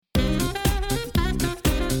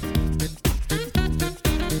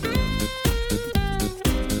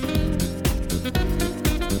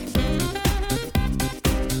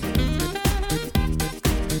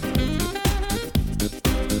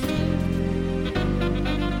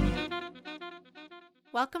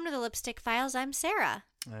Welcome to the Lipstick Files. I'm Sarah.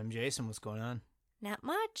 I'm Jason. What's going on? Not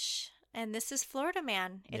much. And this is Florida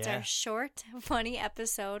Man. It's Yeah. our short, funny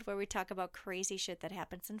episode where we talk about crazy shit that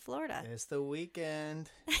happens in Florida. It's the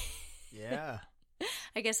weekend. Yeah.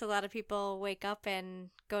 I guess a lot of people wake up and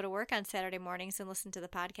go to work on Saturday mornings and listen to the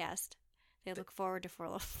podcast. They look forward to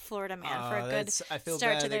Florida Man for a good I feel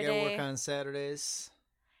start bad to their they gotta day. work on Saturdays.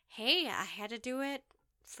 Hey, I had to do it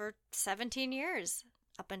for 17 years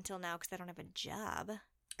up until now because I don't have a job.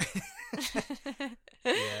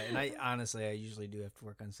 Yeah, and I usually do have to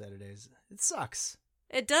work on Saturdays. It sucks.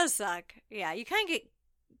 It does suck. Yeah, you kind of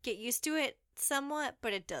get used to it somewhat,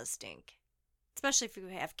 but it does stink. Especially if you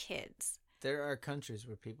have kids. There are countries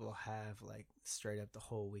where people have like straight up the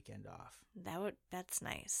whole weekend off. That's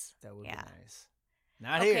nice. That would Yeah. be nice.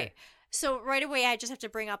 Not here. So right away I just have to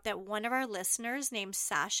bring up that one of our listeners named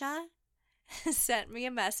Sasha sent me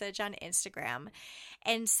a message on Instagram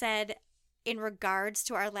and said, in regards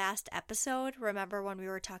to our last episode, remember when we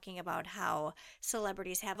were talking about how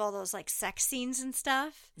celebrities have all those like sex scenes and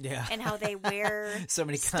stuff? Yeah. And how they wear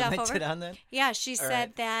Somebody stuff commented over? on that? Yeah, she said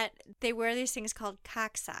right. that they wear these things called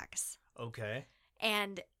cock socks. Okay.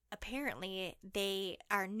 And apparently they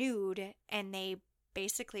are nude and they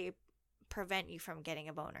basically prevent you from getting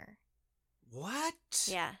a boner. What?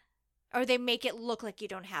 Yeah. Or they make it look like you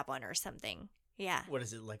don't have one or something. Yeah. What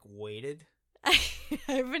is it, like weighted? I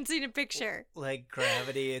haven't seen a picture. Like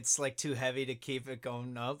gravity, it's like too heavy to keep it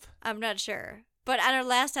going up? I'm not sure. But on our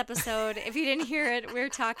last episode, if you didn't hear it, we were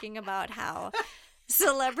talking about how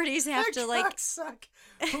celebrities have to like... Suck.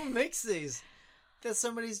 Who makes these? That's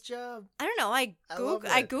somebody's job. I don't know. I love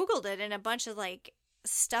I that. Googled it and a bunch of like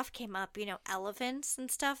stuff came up, you know, elephants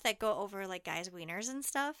and stuff that go over like guys' wieners and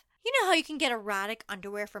stuff. You know how you can get erotic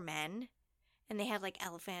underwear for men? And they have like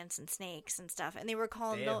elephants and snakes and stuff. And they were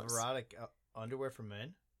calling They have those. erotic underwear for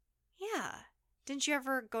men? Yeah. Didn't you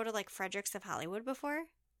ever go to like Fredericks of Hollywood before?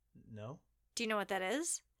 No. Do you know what that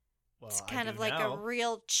is? Well, It's I kind do of like now. a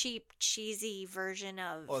real cheap, cheesy version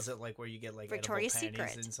of... Well, is it like where you get like Victoria's edible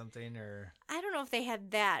panties Secret. and something, or? I don't know if they had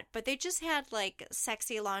that, but they just had like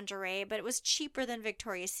sexy lingerie, but it was cheaper than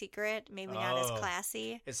Victoria's Secret. Maybe not as Oh.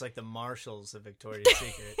 classy. It's like the Marshalls of Victoria's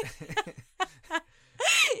Secret.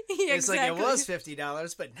 Yeah, It's like it was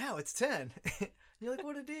 $50, but now it's $10. You're like,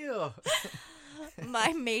 what a deal!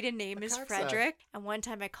 My maiden name is cocksock. Frederick, and one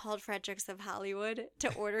time I called Fredericks of Hollywood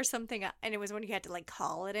to order something, and it was when you had to like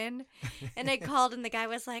call it in, and I called, and the guy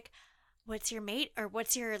was like, "What's your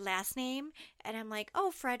what's your last name?" And I'm like,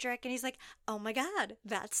 "Oh, Frederick," and he's like, "Oh my God,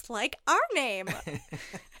 that's like our name."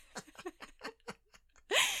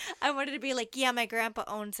 I wanted to be like, "Yeah, my grandpa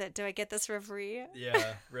owns it. Do I get this for free?"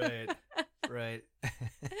 Yeah, right, right.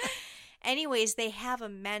 Anyways, they have a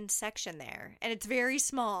men's section there, and it's very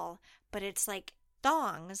small, but it's like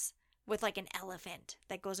thongs with like an elephant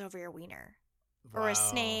that goes over your wiener, or a Wow.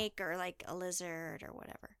 snake, or like a lizard, or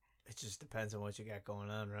whatever. It just depends on what you got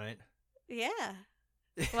going on, right? Yeah.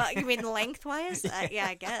 Well, you mean lengthwise? Yeah,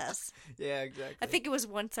 I guess. Yeah, exactly. I think it was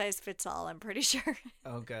one size fits all, I'm pretty sure.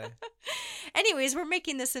 Okay. Anyways, we're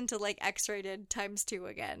making this into like X-rated ×2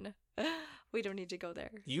 again. We don't need to go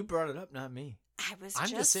there. You brought it up, not me. I'm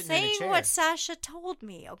just sitting in a saying chair. what Sasha told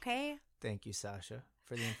me, okay? Thank you, Sasha,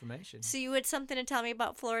 for the information. So you had something to tell me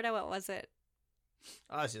about Florida. What was it?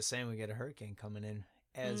 I was just saying we get a hurricane coming in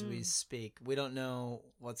as we Mm. speak. We don't know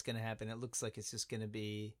what's going to happen. It looks like it's just going to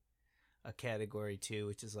be a Category 2,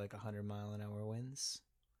 which is like 100-mile-an-hour winds.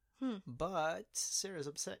 But Sarah's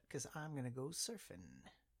upset because I'm going to go surfing.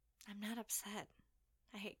 I'm not upset.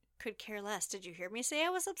 I could care less. Did you hear me say I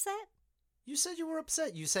was upset? You said you were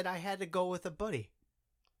upset. You said I had to go with a buddy.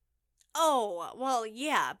 Oh, well,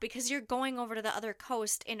 yeah, because you're going over to the other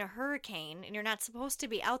coast in a hurricane and you're not supposed to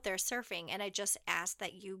be out there surfing. And I just asked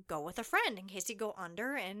that you go with a friend in case you go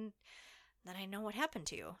under, and then I know what happened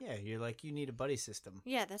to you. Yeah, you're like, you need a buddy system.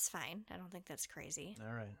 Yeah, that's fine. I don't think that's crazy.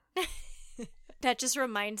 All right. That just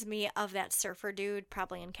reminds me of that surfer dude,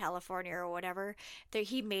 probably in California or whatever, that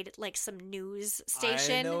he made like some news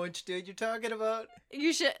station. I know which dude you're talking about.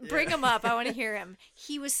 You should bring him up. I want to hear him.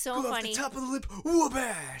 He was so Go funny. off the top of the lip,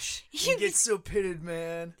 whoobash! He gets so pitted,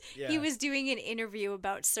 man. Yeah. He was doing an interview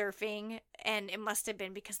about surfing, and it must have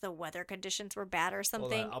been because the weather conditions were bad or Hold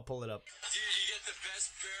something. on, I'll pull it up. Dude, you get the best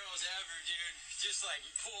barrels ever, dude. Just like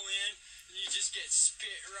you pull in, and you just get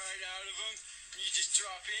spit right out of them. You just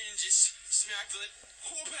drop in and just smack the lip.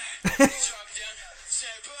 Whoop back. Drop down,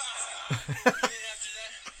 snap. And then after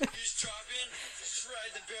that, you just drop in, just ride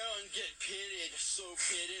the barrel and get pitted. So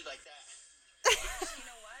pitted like that. You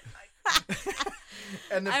know what?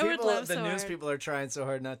 And the I would people, laugh the so news hard. people are trying so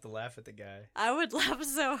hard not to laugh at the guy. I would laugh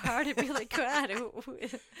so hard. I'd be like, God.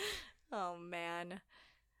 Oh, man.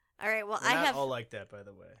 All right, well, We're not all like that, by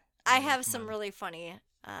the way. I mean, have come some on. really funny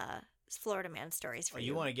Florida man stories for Oh, you.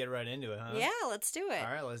 you want to get right into it, huh? Yeah, let's do it.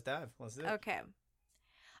 All right, let's dive. Let's do it. Okay.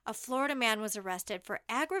 A Florida man was arrested for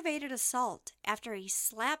aggravated assault after he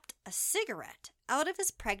slapped a cigarette out of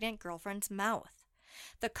his pregnant girlfriend's mouth.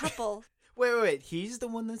 The couple... Wait. He's the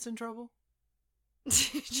one that's in trouble?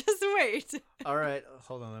 Just wait. All right.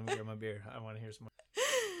 Hold on. Let me grab my beer. I want to hear some more.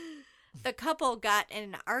 The couple got in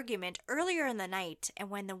an argument earlier in the night, and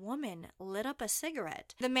when the woman lit up a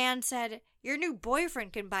cigarette, the man said, "Your new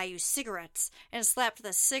boyfriend can buy you cigarettes," and slapped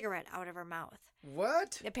the cigarette out of her mouth.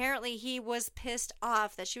 What? Apparently, he was pissed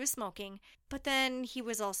off that she was smoking, but then he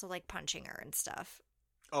was also, like, punching her and stuff.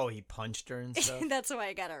 Oh, he punched her and stuff? That's why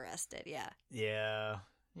I got arrested, yeah. Yeah.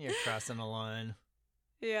 You're crossing the line.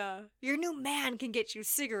 Yeah. Your new man can get you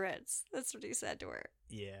cigarettes. That's what he said to her.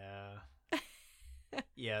 Yeah.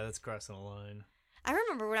 Yeah, that's crossing the line. I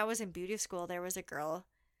remember when I was in beauty school, there was a girl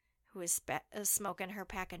who was smoking her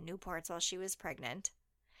pack of Newports while she was pregnant.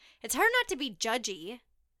 It's hard not to be judgy,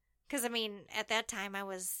 because, I mean, at that time I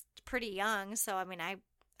was pretty young, so, I mean, I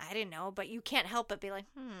didn't know, but you can't help but be like,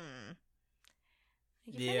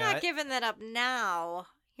 if you're not giving that up now,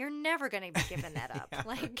 you're never going to be giving that up. Yeah,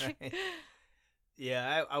 like, right.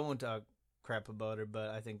 Yeah, I won't talk crap about her, but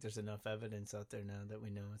I think there's enough evidence out there now that we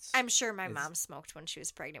know it's... I'm sure my mom smoked when she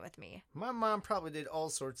was pregnant with me. My mom probably did all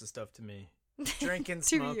sorts of stuff to me. Drinking, To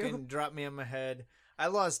smoking, you. dropped me on my head. I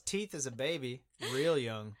lost teeth as a baby, real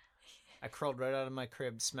young. I crawled right out of my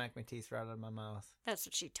crib, smacked my teeth right out of my mouth. That's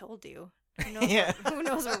what she told you. Who knows, Yeah. who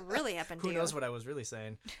knows what really happened to Who you? knows what I was really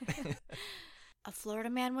saying? A Florida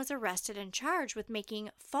man was arrested and charged with making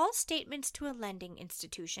false statements to a lending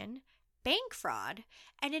institution, bank fraud,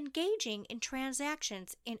 and engaging in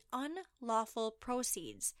transactions in unlawful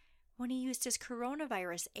proceeds when he used his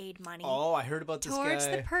coronavirus aid money Oh, I heard about this towards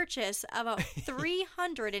guy. the purchase of a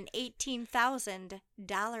 $318,000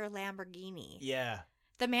 Lamborghini. Yeah.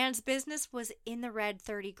 The man's business was in the red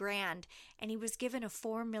 $30,000, and he was given a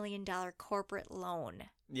 $4 million corporate loan.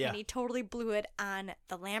 Yeah. And he totally blew it on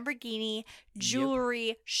the Lamborghini,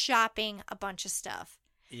 jewelry, shopping, a bunch of stuff.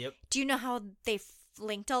 Yep. Do you know how they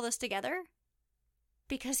linked all this together?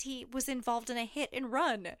 Because he was involved in a hit and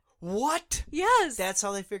run. What? Yes. That's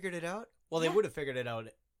how they figured it out? Well, they Yeah. would have figured it out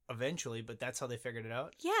eventually, but that's how they figured it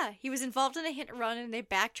out? Yeah, he was involved in a hit and run, and they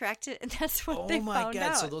backtracked it, and that's what they Oh my found God.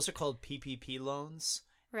 out. So those are called PPP loans?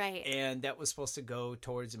 Right. And that was supposed to go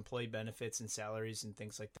towards employee benefits and salaries and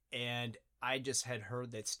things like that. And I just had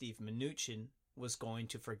heard that Steve Mnuchin was going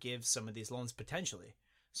to forgive some of these loans potentially.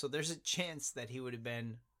 So there's a chance that he would have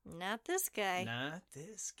been... Not this guy. Not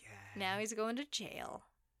this guy. Now he's going to jail.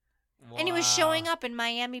 Wow. And he was showing up in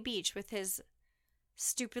Miami Beach with his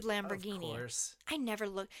stupid Lamborghini. Of course. I never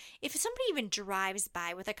look. If somebody even drives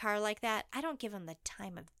by with a car like that, I don't give them the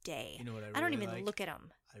time of day. You know what I don't really even like? look at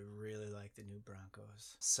them. I really like the new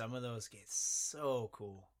Broncos. Some of those get so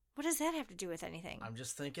cool. What does that have to do with anything? I'm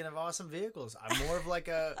just thinking of awesome vehicles. I'm more of like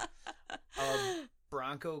a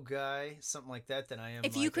Bronco guy, something like that, than I am.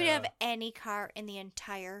 If like you could have any car in the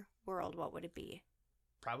entire world, what would it be?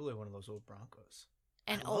 probably one of those old Broncos.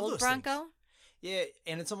 An I love old those Bronco? things. Yeah,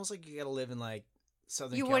 and it's almost like you got to live in like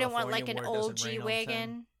Southern You California. wouldn't want like an where it old doesn't rain all the time.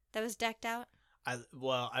 G-Wagon that was decked out? I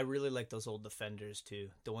really like those old Defenders too.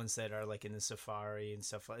 The ones that are like in the safari and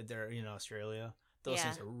stuff. They're in Australia. Those Yeah.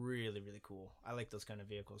 things are really, really cool. I like those kind of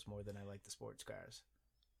vehicles more than I like the sports cars.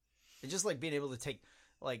 It's just like being able to take,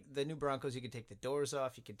 like the new Broncos, you can take the doors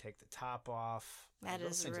off, you can take the top off. That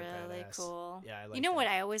Those is things are really badass. cool. Yeah, I like You know that. what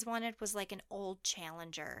I always wanted was like an old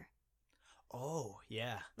Challenger. Oh,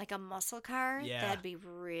 yeah. Like a muscle car? Yeah. That'd be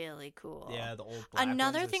really cool. Yeah, the old black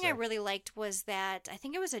Another ones are thing I sick. really liked was that I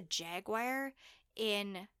think it was a Jaguar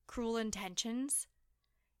in Cruel Intentions.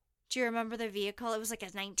 Do you remember the vehicle? It was like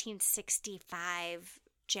a 1965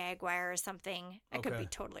 Jaguar or something. I could be Okay.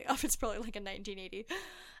 totally off. It's probably like a 1980.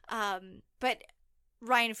 But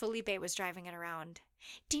Ryan Felipe was driving it around.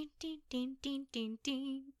 Ding, ding, ding, ding, ding,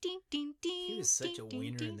 ding, ding, ding, ding. He was such a ding,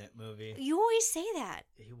 wiener ding. in that movie. You always say that.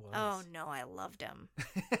 He was. Oh no, I loved him.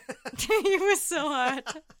 He was so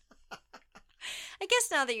hot. I guess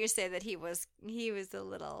now that you say that he wasn't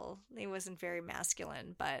very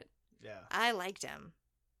masculine, but Yeah. I liked him.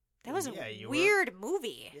 That was Yeah, a you were- weird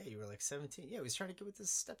movie. Yeah, you were like 17. Yeah, he was trying to get with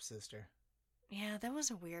his stepsister. Yeah, that was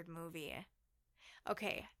a weird movie.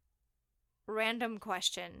 Okay. Random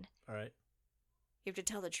question. All right. You have to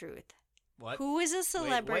tell the truth. What? Who is a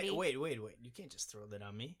celebrity? Wait. You can't just throw that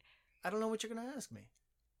on me. I don't know what you're going to ask me.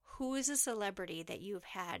 Who is a celebrity that you've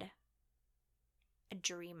had a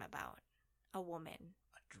dream about? A woman.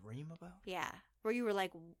 A dream about? Yeah. Where you were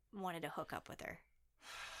like, wanted to hook up with her.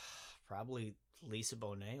 Probably Lisa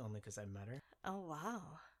Bonet, only because I met her. Oh, wow.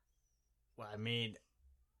 Well, I mean,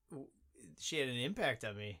 she had an impact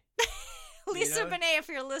on me. Lisa Bonet, if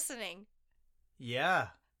you're listening. Yeah.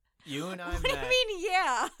 You and I What met do you mean,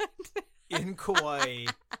 yeah? in Kauai.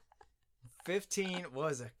 15, what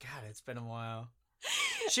was it? God, it's been a while.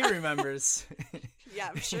 She remembers. Yeah,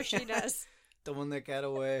 I'm sure she does. The one that got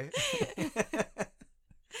away.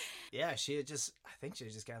 Yeah, I think she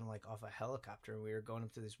had just gotten like off a helicopter and we were going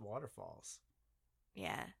up to these waterfalls.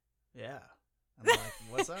 Yeah. Yeah. I'm like,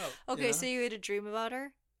 what's up? Okay, so you had a dream about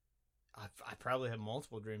her? I probably had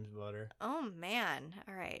multiple dreams about her. Oh, man.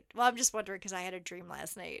 All right. Well, I'm just wondering because I had a dream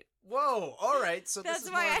last night. Whoa, all right. So this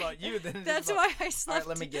is more about you than it is That's about... why I slept. All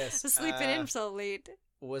right, let me guess. Sleeping in so late.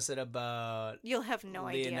 Was it about... You'll have no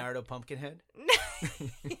idea. Leonardo Pumpkinhead?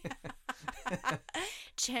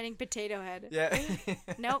 Channing Potato Head. Yeah.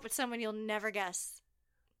 Nope, it's someone you'll never guess.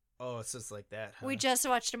 Oh, it's just like that, huh? We just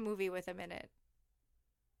watched a movie with him in it.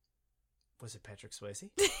 Was it Patrick Swayze?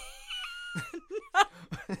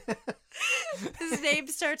 His name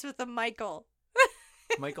starts with a Michael.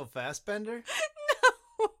 Michael Fassbender?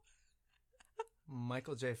 No.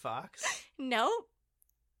 Michael J. Fox? Nope.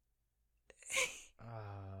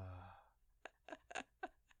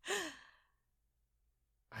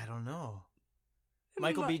 I don't know.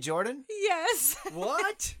 Michael B. Jordan? Yes.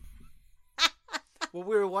 What? Well,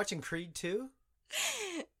 we were watching Creed 2?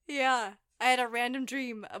 Yeah. I had a random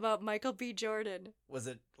dream about Michael B. Jordan. Was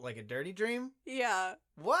it like a dirty dream? Yeah.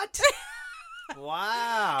 What?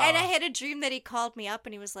 Wow. And I had a dream that he called me up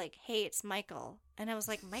and he was like, "Hey, it's Michael." And I was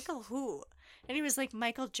like, "Michael who?" And he was like,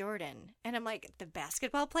 "Michael Jordan." And I'm like, "The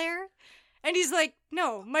basketball player?" And he's like,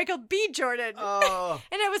 "No, Michael B. Jordan." Oh.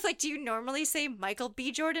 And I was like, "Do you normally say Michael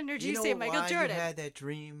B. Jordan or do you say Michael Jordan?" You had that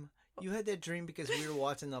dream? You had that dream because we were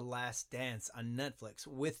watching The Last Dance on Netflix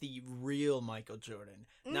with the real Michael Jordan,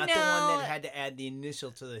 not the one that had to add the initial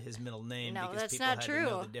to his middle name. No, because that's people not had true. To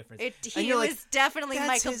know the difference. He was like, definitely that's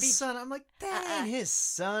Michael his B. son. I'm like, that ain't his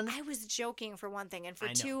son. I was joking for one thing, and for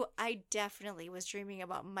two, I definitely was dreaming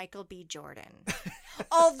about Michael B. Jordan.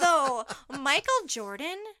 Although Michael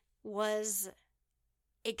Jordan was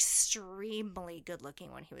extremely good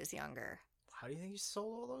looking when he was younger. How do you think he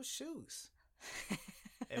sold all those shoes?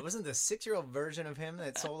 It wasn't the 6-year-old version of him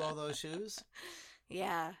that sold all those shoes?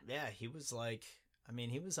 Yeah. Yeah, he was like, I mean,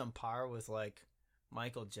 he was on par with like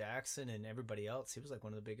Michael Jackson and everybody else. He was like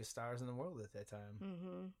one of the biggest stars in the world at that time.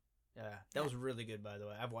 Mm-hmm. Yeah, that was really good, by the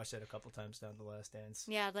way. I've watched that a couple times now, The Last Dance.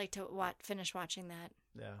 Yeah, I'd like to finish watching that.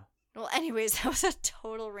 Yeah. Well, anyways, that was a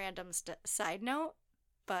total random side note,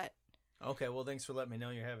 but... Okay, well, thanks for letting me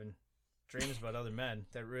know you're having dreams about other men.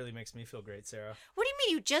 That really makes me feel great, Sarah. What do you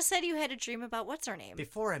mean? You just said you had a dream about what's her name?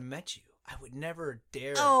 Before I met you, I would never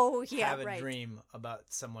dare have a dream about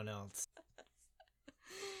someone else.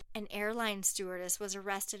 An airline stewardess was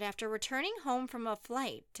arrested after returning home from a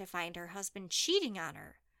flight to find her husband cheating on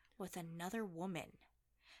her with another woman.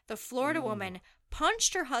 The Florida woman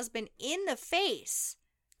punched her husband in the face,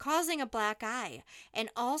 causing a black eye, and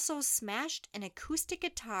also smashed an acoustic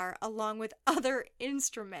guitar along with other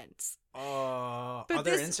instruments. I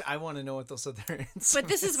want to know what those other instruments But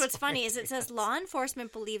this is what's funny is it says law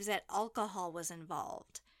enforcement believes that alcohol was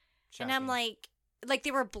involved. Shocking. And I'm like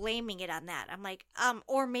they were blaming it on that. I'm like,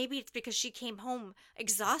 or maybe it's because she came home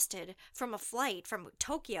exhausted from a flight from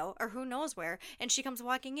Tokyo or who knows where, and she comes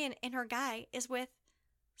walking in and her guy is with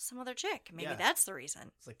some other chick. Maybe that's the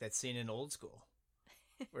reason. It's like that scene in Old School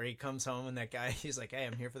where he comes home and that guy, he's like, "Hey,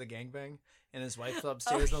 I'm here for the gangbang," and his wife's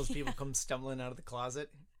upstairs and those people come stumbling out of the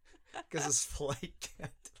closet because his flight God,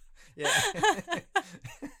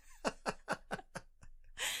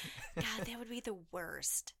 that would be the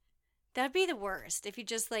worst. That would be the worst if you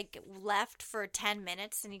just like left for 10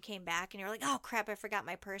 minutes and you came back and you were like, "Oh crap, I forgot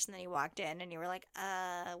my purse," and then you walked in and you were like,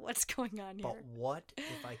 what's going on here?" But what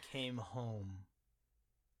if I came home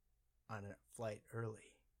on a flight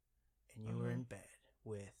early and you were in bed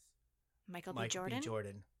with Michael B.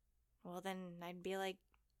 Jordan? Well, then I'd be like,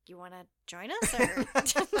 "You want to join us?" Or...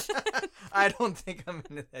 I don't think I'm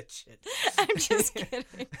into that shit. I'm just kidding.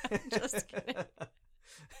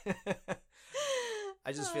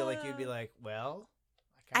 I just feel like you'd be like, "Well,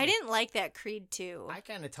 I didn't like that Creed 2. I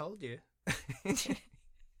kind of told you."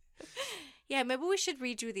 Yeah, maybe we should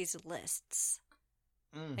redo these lists.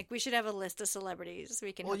 Like, we should have a list of celebrities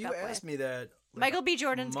we can hook up with. Well, you asked me that. Michael B.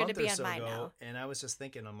 Jordan's going to be on mine now. And I was just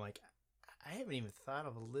thinking, I'm like, I haven't even thought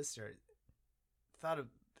of a list or thought of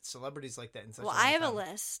celebrities like that in such a long time. Well, I have a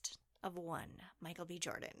list of one. Michael B.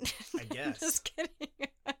 Jordan. I guess. Just kidding.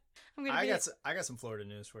 I got some Florida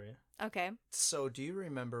news for you. Okay. So, do you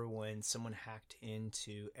remember when someone hacked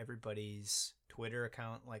into everybody's Twitter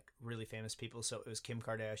account, like really famous people. So it was Kim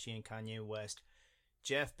Kardashian, Kanye West,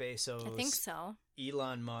 Jeff Bezos. I think so.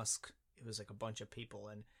 Elon Musk. It was like a bunch of people,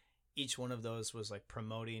 and each one of those was like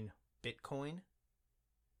promoting Bitcoin.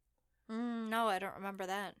 No, I don't remember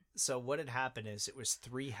that. So what had happened is it was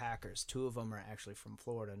 3 hackers. 2 of them are actually from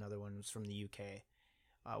Florida. Another one was from the UK.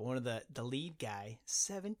 One of the lead guy,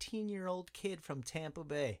 17-year-old kid from Tampa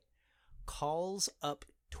Bay, calls up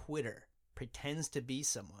Twitter, pretends to be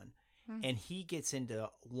someone, and he gets into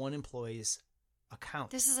one employee's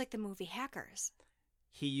account. This is like the movie Hackers.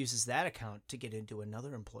 He uses that account to get into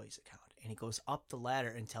another employee's account, and he goes up the ladder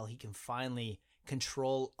until he can finally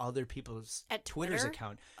control other people's At Twitter's Twitter?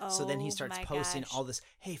 account. So then he starts my posting gosh. all this,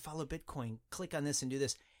 hey, follow Bitcoin, click on this and do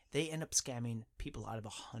this. They end up scamming people out of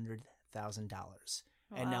 $100,000.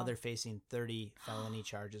 And now Wow. they're facing 30 felony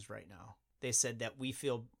charges right now. They said that we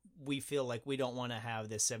feel like we don't want to have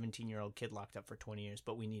this 17-year-old kid locked up for 20 years,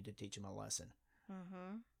 but we need to teach him a lesson.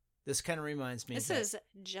 Mm-hmm. This kind of reminds me. This is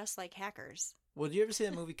just like Hackers. Well, did you ever see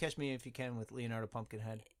the movie Catch Me If You Can with Leonardo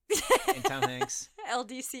Pumpkinhead and Tom Hanks?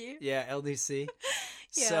 LDC. Yeah, LDC.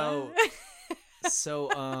 Yeah. So,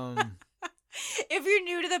 If you're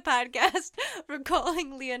new to the podcast, we're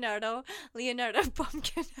calling Leonardo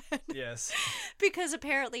Pumpkinhead. yes. Because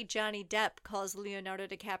apparently Johnny Depp calls Leonardo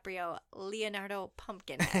DiCaprio Leonardo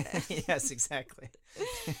Pumpkinhead. Yes, exactly.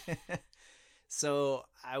 So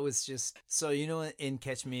in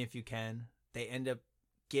Catch Me If You Can, they end up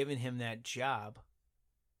giving him that job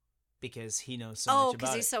because he knows so much about it.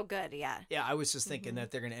 because he's so good, yeah. Yeah, I was just thinking that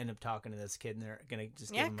they're going to end up talking to this kid and they're going to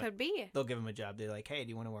just Yeah, give him could be. they'll give him a job. They're like, hey, do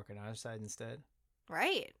you want to work on our side instead?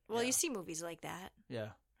 Right. Well, Yeah. you see movies like that. Yeah.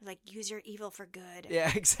 Like, use your evil for good.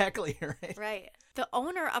 Yeah, exactly. Right. Right. The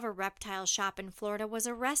owner of a reptile shop in Florida was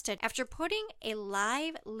arrested after putting a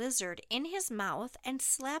live lizard in his mouth and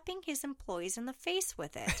slapping his employees in the face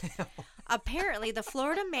with it. Apparently, the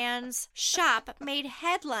Florida man's shop made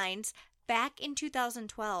headlines back in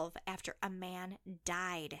 2012 after a man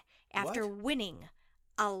died after winning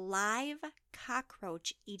a live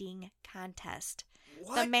cockroach eating contest.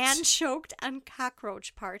 What? The man choked on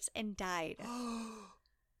cockroach parts and died.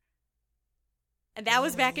 And that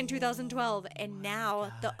was back in 2012, and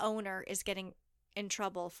now the owner is getting in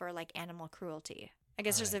trouble for like animal cruelty. I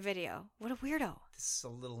guess there's a video. What a weirdo. This is a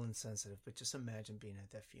little insensitive, but just imagine being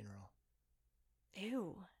at that funeral.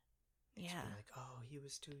 Ew. And just Yeah. be like, oh, he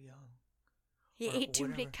was too young. He or ate too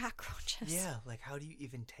many whatever. cockroaches. Yeah, like how do you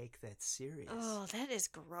even take that serious? Oh, that is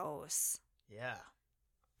gross. Yeah.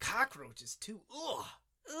 Cockroaches too. Ugh.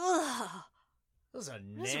 Ugh. Those are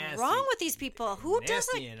What's nasty. wrong with these people? Who does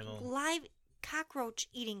nasty a animal. live cockroach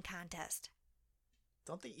eating contest?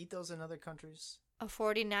 Don't they eat those in other countries? A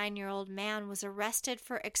 49-year-old man was arrested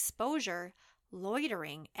for exposure,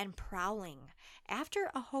 loitering, and prowling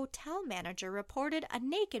after a hotel manager reported a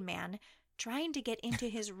naked man trying to get into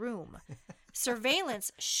his room.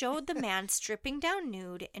 Surveillance showed the man stripping down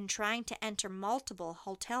nude and trying to enter multiple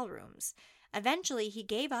hotel rooms. Eventually, he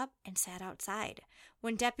gave up and sat outside.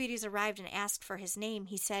 When deputies arrived and asked for his name,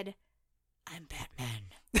 he said, "I'm Batman."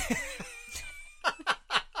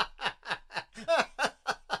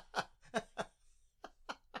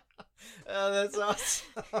 Oh, that's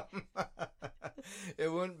awesome.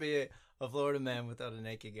 It wouldn't be a Florida man without a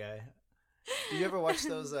naked guy. Do you ever watch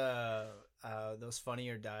those Funny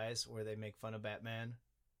or Dies where they make fun of Batman?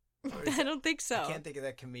 I don't think so. I can't think of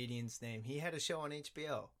that comedian's name. He had a show on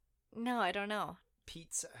HBO. No, I don't know. It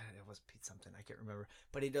was Pete something, I can't remember.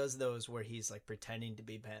 But he does those where he's like pretending to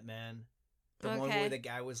be Batman. The one Okay. where the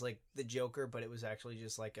guy was like the Joker, but it was actually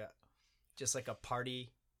just like a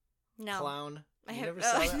party No. clown. I You have, never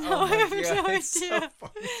saw that? no, Oh I my have God, no it's so idea.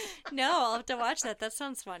 funny. No, I'll have to watch that. That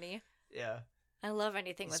sounds funny. Yeah. I love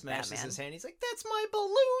anything He with smashes Batman. his hand. He's like, "That's my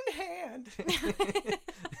balloon hand."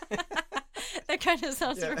 That kind of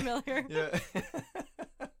sounds Yeah. familiar. Yeah.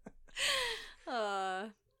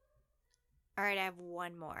 All right, I have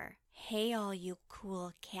one more. Hey, all you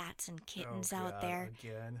cool cats and kittens out God, there.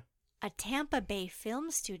 again. A Tampa Bay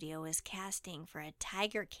film studio is casting for a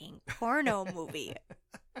Tiger King porno movie.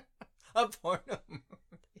 A porno movie.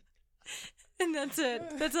 And that's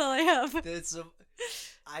it. That's all I have.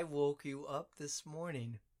 I woke you up this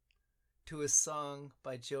morning to a song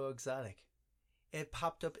by Joe Exotic. It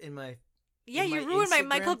popped up in my Yeah, in you my ruined my Instagram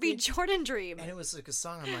Michael B. feed, Jordan dream. and it was like a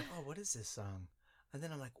song. I'm like, oh, what is this song? And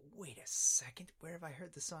then I'm like, wait a second, where have I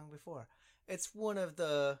heard the song before? It's one of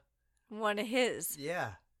the One of his.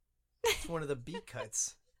 yeah, it's one of the beat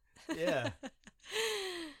cuts. Yeah.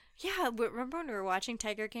 Yeah, but remember when we were watching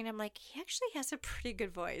Tiger King? I'm like, he actually has a pretty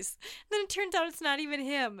good voice. And then it turns out it's not even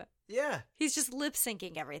him. Yeah. He's just lip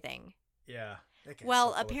syncing everything. Yeah.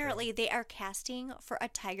 Well, apparently they are casting for a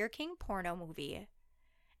Tiger King porno movie.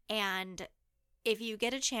 And if you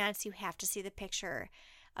get a chance, you have to see the picture.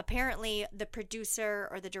 Apparently, the producer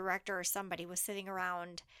or the director or somebody was sitting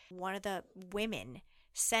around. One of the women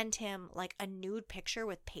sent him like a nude picture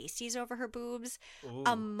with pasties over her boobs, Ooh.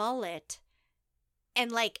 a mullet,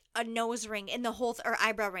 and like a nose ring and the whole or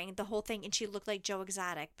eyebrow ring, the whole thing. And she looked like Joe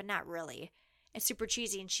Exotic, but not really. It's super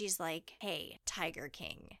cheesy. And she's like, "Hey, Tiger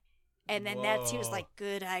King." And then he was like,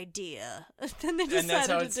 "Good idea." Then they decided that's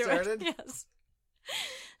how to it do started? it. Yes.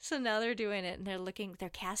 So now they're doing it, and they're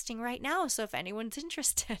casting right now. So if anyone's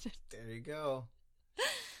interested, there you go.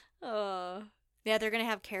 Oh, yeah, they're gonna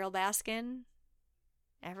have Carol Baskin.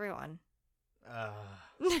 Everyone.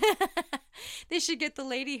 They should get the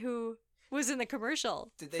lady who was in the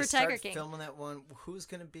commercial Did they for start Tiger King. filming that one? Who's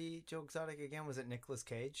gonna be Joe Exotic again? Was it Nicolas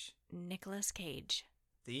Cage? Nicolas Cage.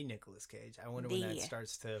 The Nicolas Cage. I wonder when that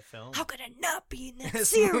starts to film. How could it not be in that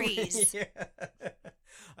series? Yeah.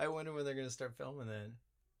 I wonder when they're going to start filming that,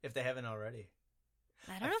 if they haven't already.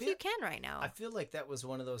 I don't know if you can right now. I feel like that was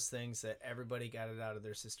one of those things that everybody got it out of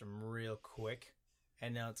their system real quick,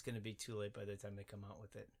 and now it's going to be too late by the time they come out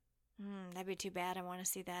with it. That'd be too bad. I want to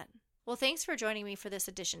see that. Well, thanks for joining me for this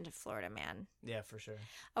edition to Florida Man. Yeah, for sure.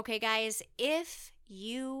 Okay, guys, if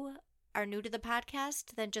you are new to the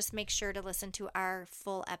podcast, then just make sure to listen to our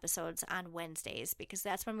full episodes on Wednesdays, because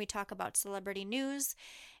that's when we talk about celebrity news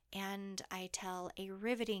and I tell a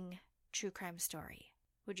riveting true crime story.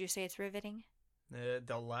 Would you say it's riveting?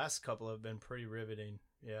 The last couple have been pretty riveting.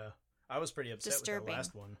 Yeah. I was pretty upset with that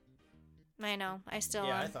last one. I know. I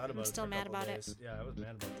thought about I'm still mad about it. Yeah, I was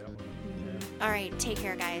mad about that one. Yeah. All right. Take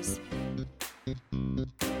care, guys.